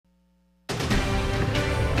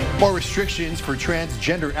More restrictions for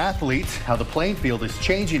transgender athletes, how the playing field is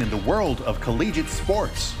changing in the world of collegiate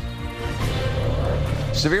sports.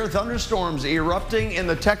 Severe thunderstorms erupting in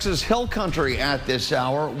the Texas Hill Country at this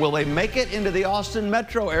hour. Will they make it into the Austin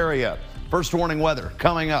metro area? First warning weather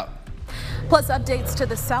coming up. Plus updates to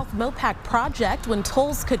the South Mopac project, when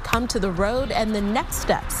tolls could come to the road, and the next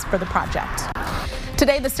steps for the project.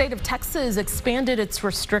 Today, the state of Texas expanded its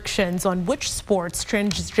restrictions on which sports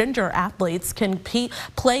transgender athletes can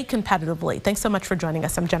play competitively. Thanks so much for joining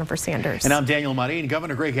us. I'm Jennifer Sanders. And I'm Daniel Marin.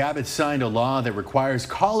 Governor Greg Abbott signed a law that requires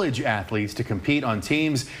college athletes to compete on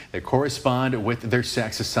teams that correspond with their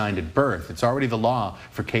sex assigned at birth. It's already the law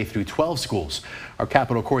for K through 12 schools. Our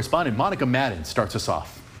Capitol correspondent Monica Madden starts us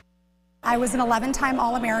off. I was an 11-time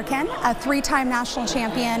All-American, a 3-time national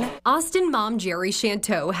champion. Austin mom Jerry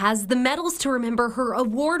Chanteau has the medals to remember her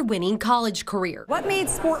award-winning college career. What made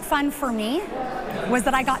sport fun for me was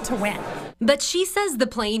that I got to win. But she says the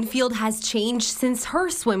playing field has changed since her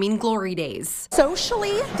swimming glory days.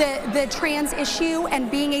 Socially, the trans issue and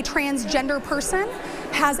being a transgender person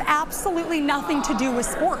has absolutely nothing to do with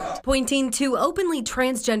sport. Pointing to openly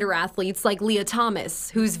transgender athletes like Leah Thomas,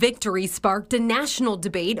 whose victory sparked a national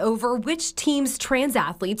debate over which teams trans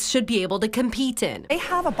athletes should be able to compete in. They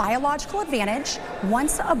have a biological advantage.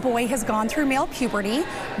 Once a boy has gone through male puberty,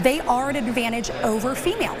 they are at an advantage over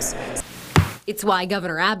females. It's why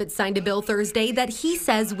Governor Abbott signed a bill Thursday that he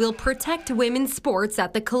says will protect women's sports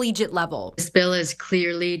at the collegiate level. This bill is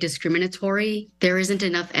clearly discriminatory. There isn't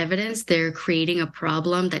enough evidence. They're creating a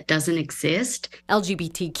problem that doesn't exist.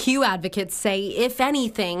 LGBTQ advocates say, if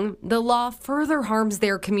anything, the law further harms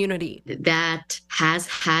their community. That has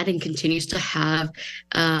had and continues to have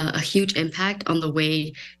a huge impact on the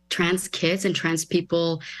way trans kids and trans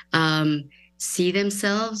people see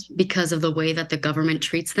themselves because of the way that the government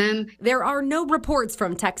treats them. There are no reports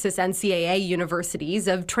from Texas NCAA universities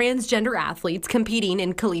of transgender athletes competing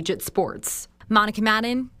in collegiate sports. Monica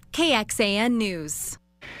Madden, KXAN News.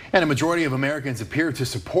 And a majority of Americans appear to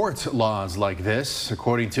support laws like this.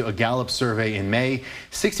 According to a Gallup survey in May,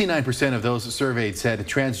 69% of those surveyed said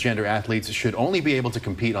transgender athletes should only be able to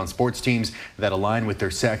compete on sports teams that align with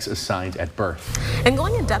their sex assigned at birth. And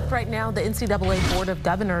going in depth right now, the NCAA Board of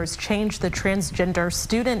Governors changed the transgender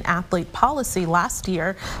student athlete policy last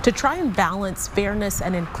year to try and balance fairness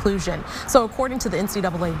and inclusion. So according to the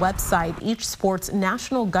NCAA website, each sport's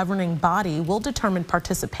national governing body will determine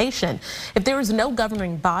participation. If there is no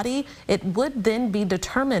governing body, it would then be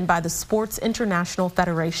determined by the Sports International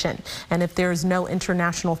Federation. And if there is no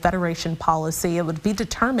international federation policy, it would be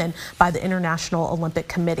determined by the International Olympic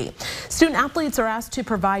Committee. Student athletes are asked to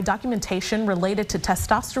provide documentation related to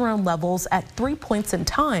testosterone levels at 3 points in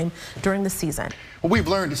time during the season. Well, we've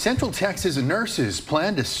learned Central Texas nurses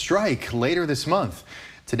plan to strike later this month.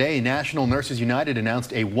 Today, National Nurses United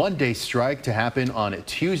announced a one-day strike to happen on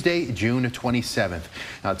Tuesday, June 27th.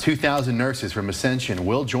 Now, 2,000 nurses from Ascension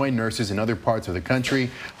will join nurses in other parts of the country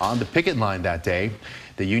on the picket line that day.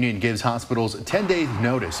 The union gives hospitals 10 days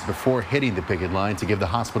notice before hitting the picket line to give the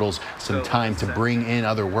hospitals some time to bring in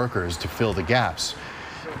other workers to fill the gaps.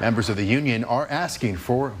 Members of the union are asking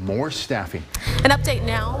for more staffing. An update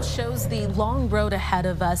now shows the long road ahead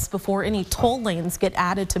of us before any toll lanes get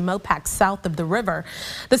added to Mopac south of the river.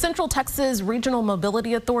 The Central Texas Regional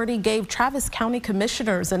Mobility Authority gave Travis County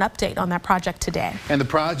commissioners an update on that project today. And the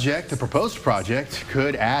proposed project,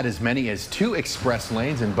 could add as many as 2 express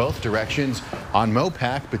lanes in both directions on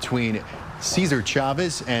Mopac between Cesar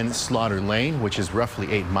Chavez and Slaughter Lane, which is roughly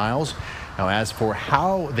 8 miles. Now, as for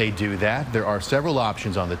how they do that, there are several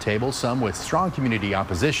options on the table, some with strong community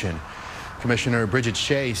opposition. Commissioner Bridget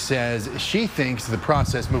Shea says she thinks the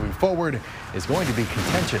process moving forward is going to be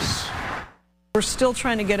contentious. We're still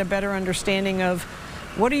trying to get a better understanding of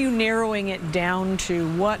what are you narrowing it down to?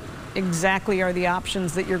 What exactly are the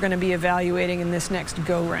options that you're going to be evaluating in this next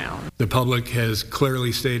go-round? The public has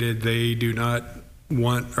clearly stated they do not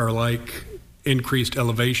want or like increased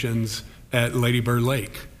elevations at Lady Bird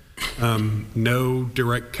Lake. No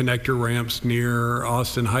direct connector ramps near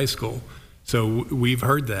Austin High School. So we've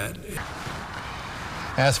heard that.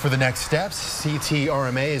 As for the next steps,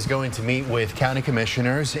 CTRMA is going to meet with county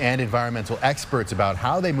commissioners and environmental experts about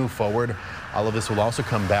how they move forward. All of this will also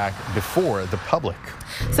come back before the public.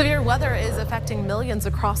 Severe weather is affecting millions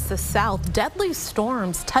across the South. Deadly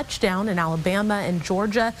storms touched down in Alabama and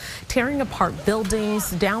Georgia, tearing apart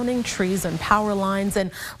buildings, downing trees and power lines,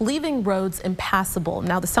 and leaving roads impassable.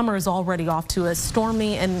 Now, the summer is already off to a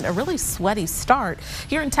stormy and a really sweaty start.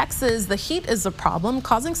 Here in Texas, the heat is a problem,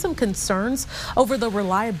 causing some concerns over the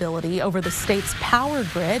reliability over the state's power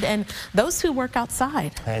grid and those who work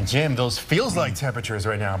outside. And Jim, those feels like temperatures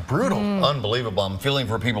right now, brutal, unbelievable. unbelievable. I'm feeling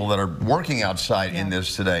for people that are working outside in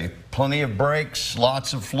this today. Plenty of breaks,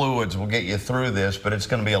 lots of fluids will get you through this, but it's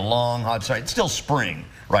going to be a long, hot side. It's still spring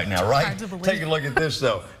right now, right? Take a look at this,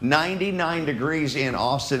 though. 99 degrees in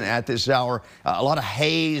Austin at this hour. A lot of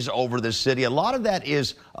haze over the city. A lot of that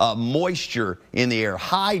is moisture in the air.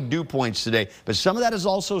 High dew points today, but some of that is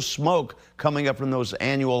also smoke coming up from those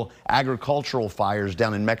annual agricultural fires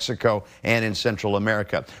down in Mexico and in Central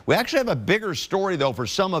America. We actually have a bigger story, though, for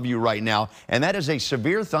some of you right now, and that is a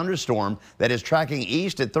severe thunderstorm that is tracking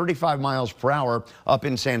east at 35 miles per hour up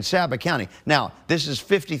in San Saba County. Now, this is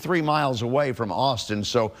 53 miles away from Austin,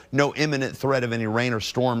 so no imminent threat of any rain or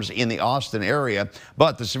storms in the Austin area.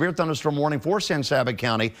 But the severe thunderstorm warning for San Saba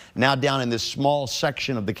County now down in this small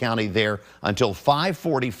section of the county there until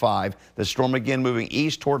 5:45. The storm again moving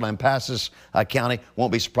east toward Lampasas County.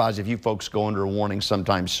 Won't be surprised if you folks go under a warning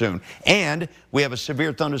sometime soon. And we have a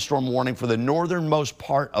severe thunderstorm warning for the northernmost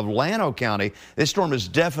part of Llano County. This storm is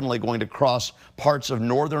definitely going to cross parts of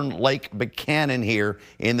northern Lake Buchanan here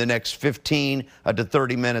in the next 15 to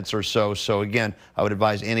 30 minutes or so. So again, I would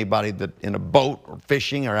advise anybody that in a boat or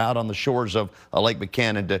fishing or out on the shores of Lake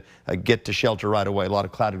Buchanan to get to shelter right away. A lot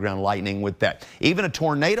of clouded ground lightning with that. Even a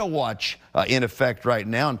tornado watch in effect right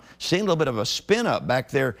now, and seeing a little bit of a spin up back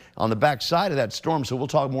there on the back side of that storm. So we'll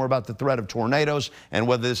talk more about the threat of tornadoes and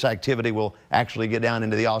whether this activity will actually get down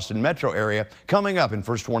into the Austin metro area coming up in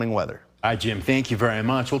First Warning Weather. All right, Jim, thank you very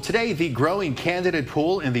much. Well, today, the growing candidate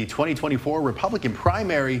pool in the 2024 Republican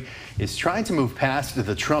primary is trying to move past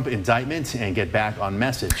the Trump indictment and get back on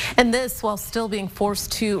message. And this while still being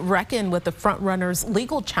forced to reckon with the frontrunner's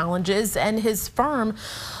legal challenges, and his firm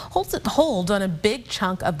holds a hold on a big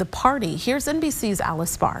chunk of the party. Here's NBC's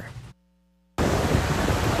Alice Barr.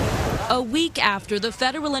 A week after the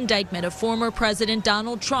federal indictment of former President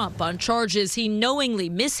Donald Trump on charges he knowingly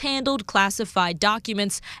mishandled classified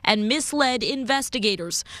documents and misled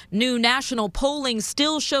investigators, new national polling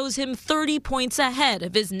still shows him 30 points ahead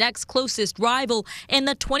of his next closest rival in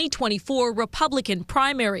the 2024 Republican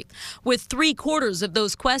primary, with 3/4 of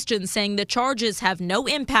those questions saying the charges have no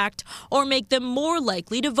impact or make them more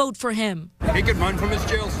likely to vote for him. He could run from his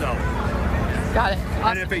jail cell. Got it.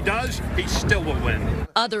 And if he does, he still will win.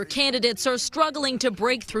 Other candidates are struggling to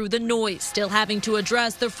break through the noise, still having to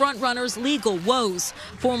address the frontrunner's legal woes.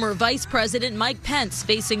 Former Vice President Mike Pence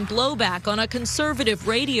facing blowback on a conservative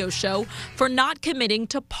radio show for not committing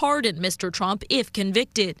to pardon Mr. Trump if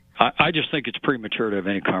convicted. I just think it's premature to have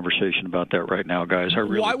any conversation about that right now, guys. I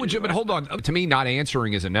really Why would you? But hold on. To me, not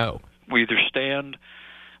answering is a no. We either stand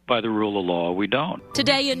by the rule of law or we don't.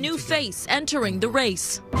 Today, a new face entering the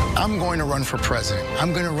race. I'm going to run for president.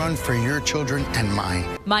 I'm going to run for your children and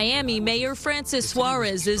mine. Miami Mayor Francis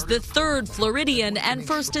Suarez is the third Floridian and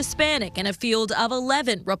first Hispanic in a field of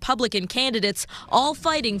 11 Republican candidates, all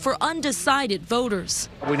fighting for undecided voters.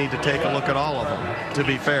 We need to take a look at all of them, to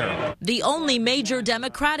be fair. The only major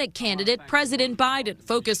Democratic candidate, President Biden,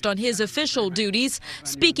 focused on his official duties,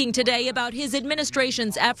 speaking today about his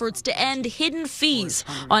administration's efforts to end hidden fees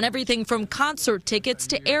on everything from concert tickets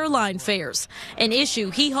to airline fares, an issue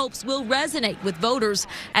he hopes will resonate with voters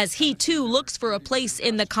as he too looks for a place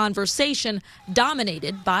in the conversation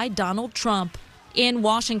dominated by Donald Trump. In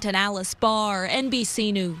Washington, Alice Barr,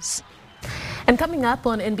 NBC News. And coming up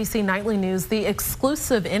on NBC Nightly News, the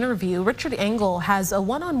exclusive interview. Richard Engel has a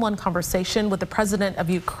one-on-one conversation with the president of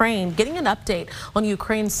Ukraine, getting an update on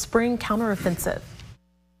Ukraine's spring counteroffensive.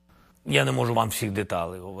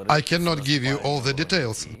 I cannot give you all the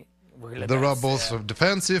details. There are both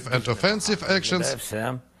defensive and offensive actions.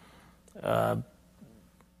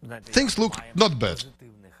 Things look not bad.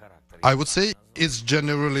 I would say it's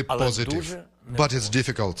generally positive, but it's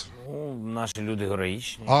difficult.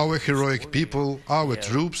 Our heroic people, our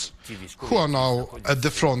troops, who are now at the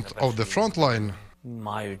front of the front line,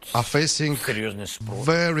 are facing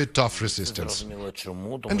very tough resistance.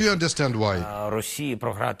 And you understand why.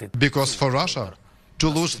 Because for Russia to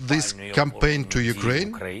lose this campaign to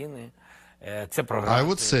Ukraine, I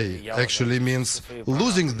would say, actually means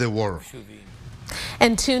losing the war.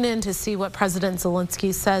 And tune in to see what President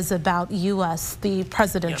Zelensky says about the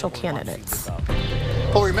presidential candidates.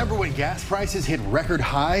 Well, remember when gas prices hit record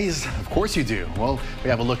highs? Of course you do. Well, we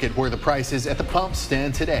have a look at where the prices at the pump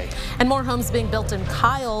stand today. And more homes being built in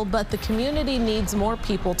Kyle, but the community needs more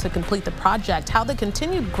people to complete the project. How the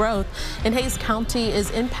continued growth in Hays County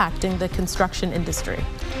is impacting the construction industry.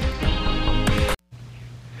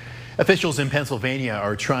 Officials in Pennsylvania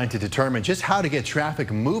are trying to determine just how to get traffic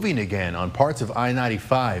moving again on parts of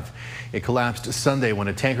I-95. It collapsed Sunday when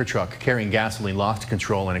a tanker truck carrying gasoline lost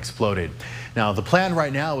control and exploded. Now, the plan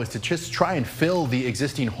right now is to just try and fill the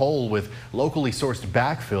existing hole with locally sourced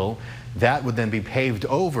backfill. That would then be paved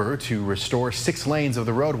over to restore 6 lanes of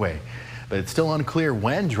the roadway. But it's still unclear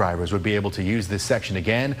when drivers would be able to use this section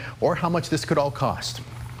again or how much this could all cost.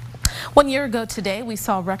 1 year ago today, we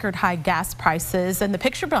saw record high gas prices, and the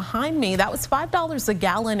picture behind me, that was $5 a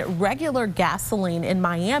gallon regular gasoline in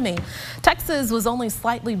Miami. Texas was only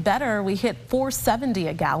slightly better. We hit $4.70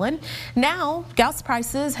 a gallon. Now, gas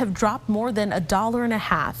prices have dropped more than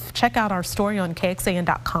 $1.50. Check out our story on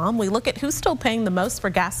KXAN.com. We look at who's still paying the most for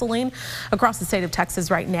gasoline across the state of Texas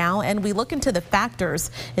right now, and we look into the factors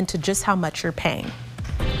into just how much you're paying.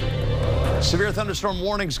 Severe thunderstorm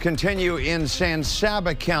warnings continue in San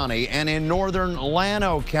Saba County and in northern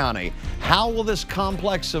Llano County. How will this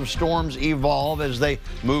complex of storms evolve as they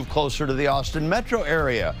move closer to the Austin metro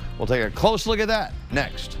area? We'll take a close look at that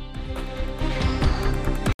next.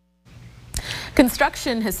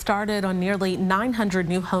 Construction has started on nearly 900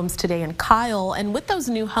 new homes today in Kyle, and with those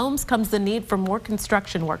new homes comes the need for more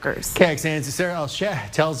construction workers. KXAN's Sarah Al-Sheh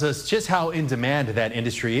tells us just how in demand that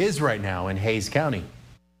industry is right now in Hays County.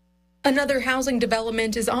 Another housing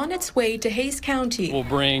development is on its way to Hays County. We'll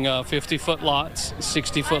bring 50-foot lots,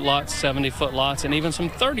 60-foot lots, 70-foot lots, and even some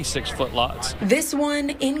 36-foot lots. This one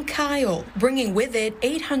in Kyle, bringing with it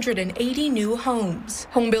 880 new homes.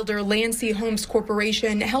 Homebuilder Landsea Homes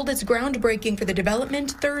Corporation held its groundbreaking for the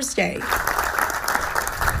development Thursday,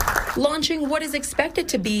 launching what is expected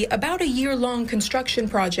to be about a year-long construction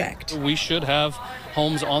project. We should have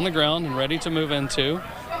homes on the ground and ready to move into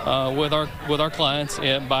with our clients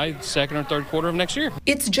by second or third quarter of next year.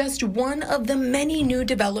 It's just one of the many new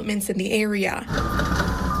developments in the area,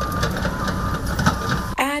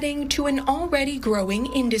 adding to an already growing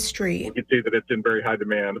industry. You can see that it's in very high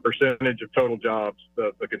demand. The percentage of total jobs,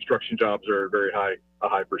 the construction jobs are very high, a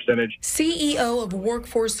high percentage. CEO of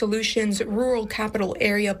Workforce Solutions Rural Capital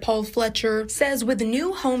Area, Paul Fletcher, says with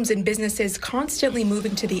new homes and businesses constantly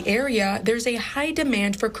moving to the area, there's a high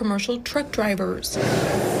demand for commercial truck drivers.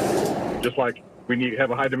 Just like we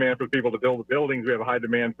have a high demand for people to build the buildings, we have a high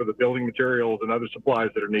demand for the building materials and other supplies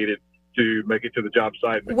that are needed to make it to the job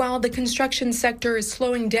site. While the construction sector is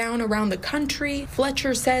slowing down around the country,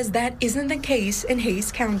 Fletcher says that isn't the case in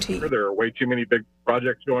Hays County. There are way too many big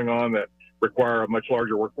projects going on that require a much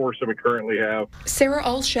larger workforce than we currently have. Sarah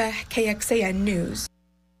Al-Sheh, KXAN News.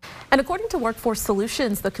 And according to Workforce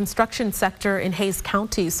Solutions, the construction sector in Hays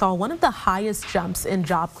County saw one of the highest jumps in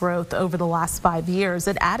job growth over the last 5 years.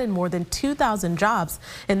 It added more than 2,000 jobs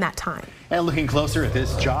in that time. And looking closer at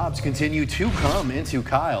this, jobs continue to come into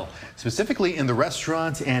Kyle, specifically in the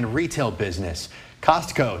restaurant and retail business.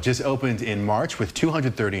 Costco just opened in March with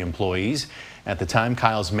 230 employees. At the time,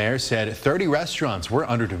 Kyle's mayor said 30 restaurants were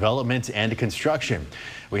under development and construction.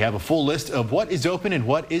 We have a full list of what is open and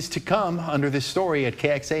what is to come under this story at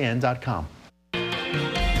KXAN.com.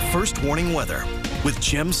 First warning weather with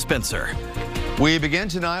Jim Spencer. We begin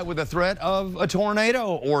tonight with a threat of a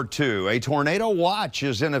tornado or two. A tornado watch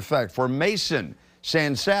is in effect for Mason,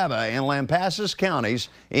 San Saba, and Lampasas counties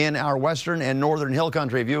in our western and northern hill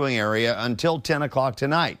country viewing area until 10 o'clock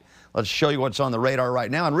tonight. Let's show you what's on the radar right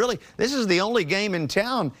now. And really, this is the only game in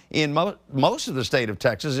town in most of the state of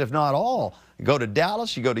Texas, if not all. You go to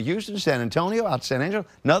Dallas, you go to Houston, San Antonio, out San Angelo,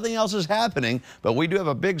 nothing else is happening, but we do have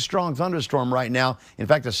a big, strong thunderstorm right now. In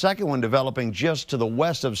fact, a second one developing just to the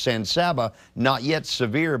west of San Saba, not yet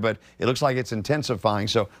severe, but it looks like it's intensifying,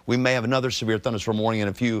 so we may have another severe thunderstorm warning in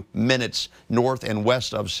a few minutes north and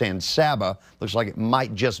west of San Saba. Looks like it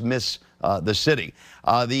might just miss the city.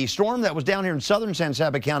 The storm that was down here in southern San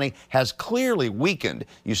Saba County has clearly weakened.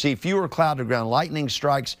 You see fewer cloud to ground lightning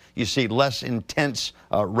strikes. You see less intense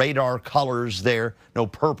radar colors there. No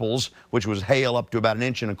purples, which was hail up to about 1.25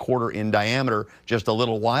 inches in diameter just a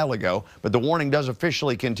little while ago. But the warning does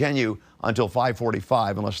officially continue until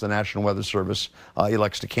 5:45 unless the National Weather Service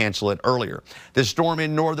elects to cancel it earlier. This storm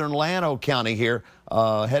in northern Llano County here,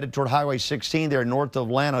 headed toward Highway 16 there north of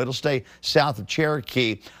Llano. It'll stay south of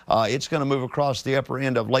Cherokee. It's going to move across the upper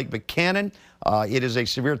end of Lake Buchanan. It is a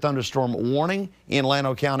severe thunderstorm warning in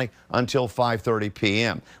Llano County until 5:30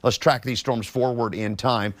 p.m. Let's track these storms forward in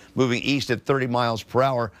time, moving east at 30 miles per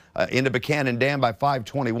hour into Buchanan Dam by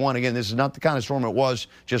 5:21. Again, this is not the kind of storm it was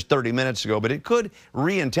just 30 minutes ago, but it could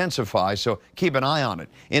re-intensify. otherwise, so keep an eye on it.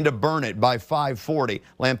 Into Burnett by 5:40.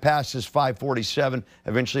 Lampasas 5:47.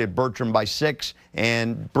 Eventually at Bertram by 6.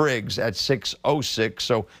 And Briggs at 6:06.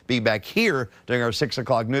 So be back here during our 6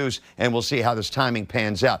 o'clock news, and we'll see how this timing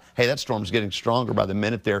pans out. Hey, that storm's getting stronger by the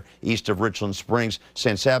minute there east of Richland Springs.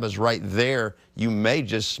 San Saba's right there. You may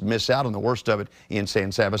just miss out on the worst of it in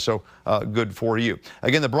San Saba, so good for you.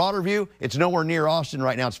 Again, the broader view, it's nowhere near Austin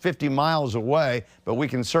right now. It's 50 miles away, but we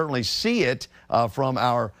can certainly see it from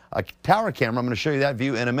our tower camera. I'm going to show you that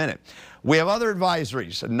view in a minute. We have other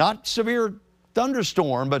advisories, not severe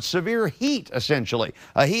thunderstorm, but severe heat, essentially.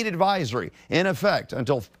 A heat advisory in effect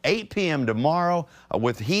until 8 p.m. tomorrow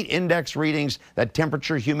with heat index readings. That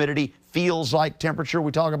temperature, humidity, feels like temperature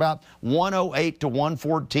we talk about, 108 to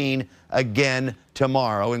 114 again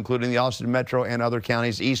tomorrow, including the Austin Metro and other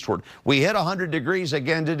counties eastward. We hit 100 degrees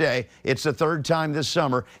again today. It's the third time this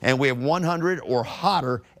summer, and we have 100 or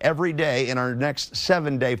hotter every day in our next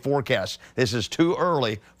 7-day forecast. This is too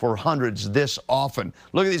early for hundreds this often.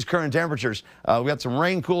 Look at these current temperatures. We got some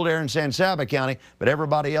rain-cooled air in San Saba County, but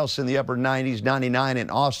everybody else in the upper 90s, 99 in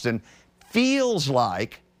Austin. Feels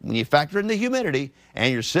like, when you factor in the humidity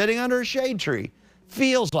and you're sitting under a shade tree,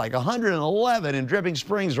 feels like 111 in Dripping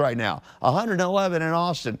Springs right now, 111 in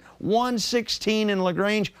Austin, 116 in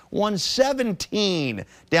LaGrange, 117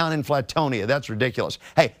 down in Flatonia. That's ridiculous.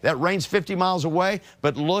 Hey, that rain's 50 miles away,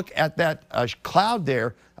 but look at that cloud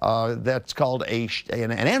there. That's called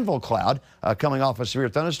an anvil cloud coming off a severe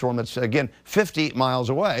thunderstorm that's, again, 50 miles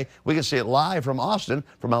away. We can see it live from Austin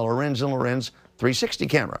from our Lorenz and Lorenz 360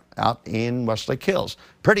 camera out in Westlake Hills.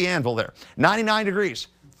 Pretty anvil there. 99 degrees.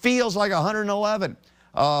 Feels like 111.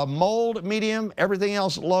 Mold, medium, everything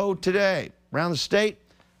else low today. Around the state,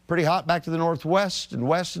 pretty hot back to the northwest and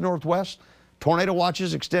west and northwest. Tornado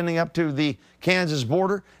watches extending up to the Kansas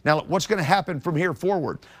border. Now, what's going to happen from here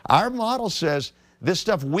forward? Our model says this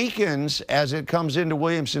stuff weakens as it comes into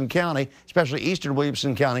Williamson County, especially eastern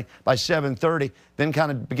Williamson County, by 7:30, then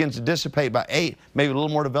kind of begins to dissipate by 8, maybe a little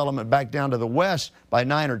more development back down to the west by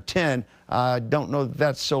 9 or 10. I don't know that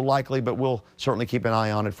that's so likely, but we'll certainly keep an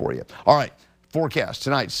eye on it for you. All right, forecast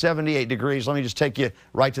tonight, 78 degrees. Let me just take you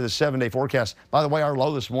right to the 7-day forecast. By the way, our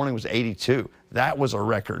low this morning was 82. That was a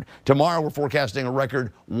record. Tomorrow, we're forecasting a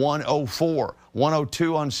record 104,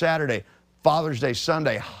 102 on Saturday. Father's Day,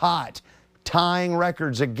 Sunday, hot. Tying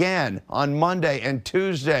records again on Monday and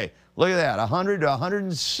Tuesday. Look at that, 100 to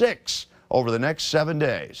 106 over the next 7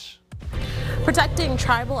 days. Protecting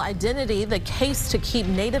tribal identity, the case to keep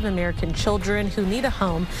Native American children who need a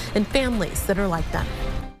home and families that are like them.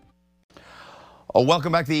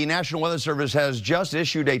 Welcome back. The National Weather Service has just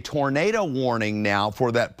issued a tornado warning now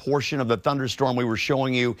for that portion of the thunderstorm we were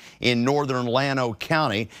showing you in northern Llano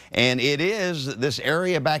County. And it is this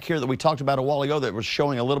area back here that we talked about a while ago that was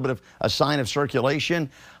showing a little bit of a sign of circulation.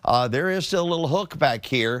 There is still a little hook back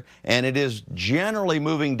here, and it is generally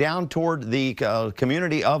moving down toward the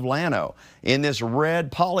community of Llano. In this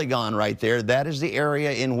red polygon right there, that is the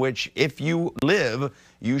area in which, if you live,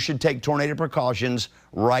 you should take tornado precautions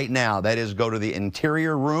right now. That is, go to the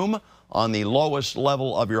interior room on the lowest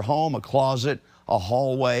level of your home, a closet, a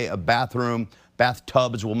hallway, a bathroom.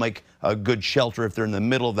 Bathtubs will make a good shelter if they're in the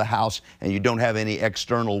middle of the house and you don't have any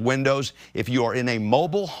external windows. If you are in a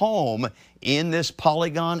mobile home in this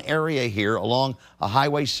polygon area here along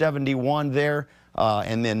Highway 71 there,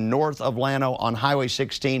 and then north of Llano on Highway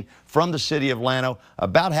 16 from the city of Llano,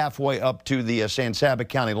 about halfway up to the San Saba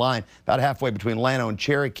County line, about halfway between Llano and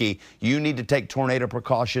Cherokee, you need to take tornado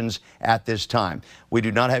precautions at this time. We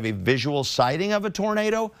do not have a visual sighting of a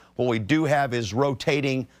tornado. What we do have is a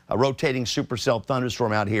rotating supercell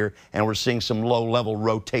thunderstorm out here, and we're seeing some low-level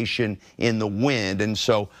rotation in the wind. And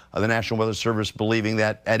so the National Weather Service believing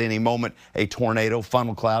that at any moment a tornado,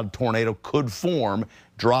 funnel cloud tornado could form,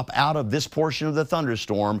 drop out of this portion of the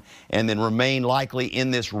thunderstorm, and then remain likely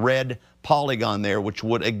in this red polygon there, which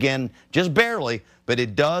would, again, just barely, but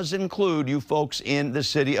it does include you folks in the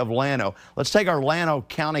city of Llano. Let's take our Llano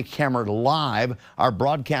County camera live. Our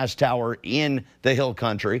broadcast tower in the Hill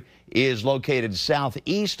Country is located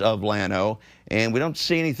southeast of Llano, and we don't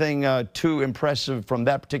see anything too impressive from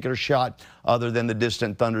that particular shot other than the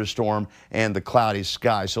distant thunderstorm and the cloudy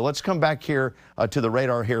sky. So let's come back here to the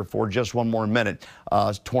radar here for just one more minute.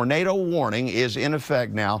 Tornado warning is in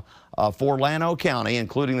effect now for Llano County,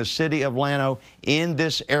 including the city of Llano in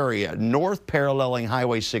this area, north paralleling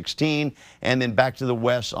Highway 16 and then back to the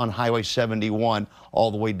west on Highway 71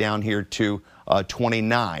 all the way down here to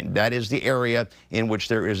 29. That is the area in which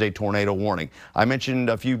there is a tornado warning. I mentioned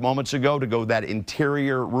a few moments ago to go that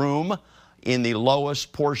interior room in the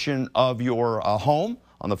lowest portion of your home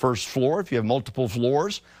on the first floor. If you have multiple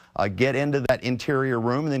floors, get into that interior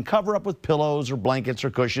room and then cover up with pillows or blankets or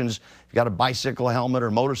cushions. If you've got a bicycle helmet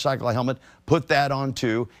or motorcycle helmet, put that on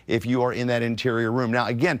too if you are in that interior room. Now,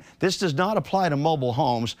 again, this does not apply to mobile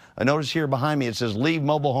homes. Notice here behind me it says leave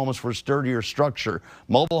mobile homes for sturdier structure.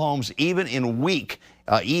 Mobile homes, even in weak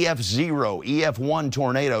EF0, EF1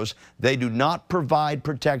 tornadoes, they do not provide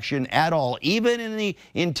protection at all, even in the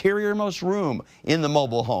interiormost room in the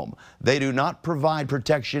mobile home. They do not provide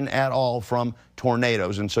protection at all from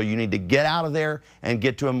tornadoes, and so you need to get out of there and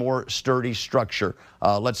get to a more sturdy structure.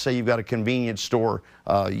 Let's say you've got a convenience store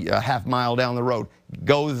a half mile down the road.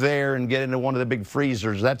 Go there and get into one of the big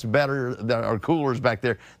freezers. That's better, or coolers back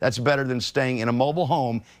there. That's better than staying in a mobile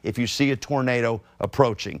home if you see a tornado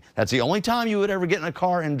approaching. That's the only time you would ever get in a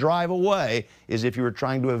car and drive away is if you were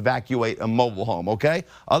trying to evacuate a mobile home, okay?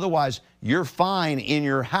 Otherwise, you're fine in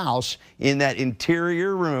your house in that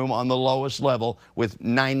interior room on the lowest level with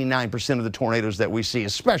 99% of the tornadoes that we see,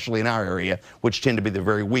 especially in our area, which tend to be the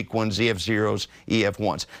very weak ones, EF0s,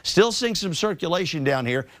 EF1s. Still seeing some circulation down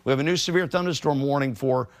here. We have a new severe thunderstorm warning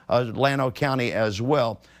for Llano County as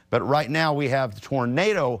well. But right now we have the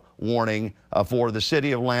tornado warning for the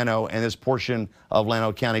city of Llano and this portion of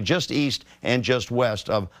Llano County just east and just west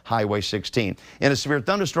of Highway 16. In a severe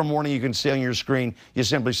thunderstorm warning, you can see on your screen, you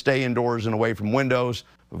simply stay indoors and away from windows,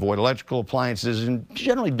 avoid electrical appliances, and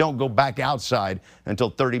generally don't go back outside until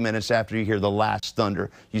 30 minutes after you hear the last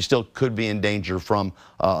thunder. You still could be in danger from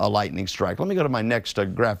a lightning strike. Let me go to my next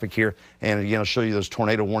graphic here and again, I'll show you those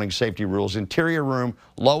tornado warning safety rules. Interior room,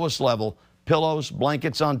 lowest level, pillows,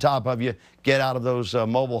 blankets on top of you. Get out of those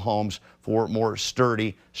mobile homes for more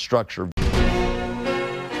sturdy structure.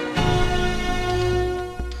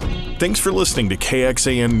 Thanks for listening to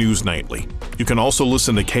KXAN News Nightly. You can also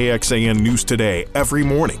listen to KXAN News Today every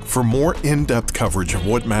morning for more in-depth coverage of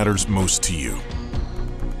what matters most to you.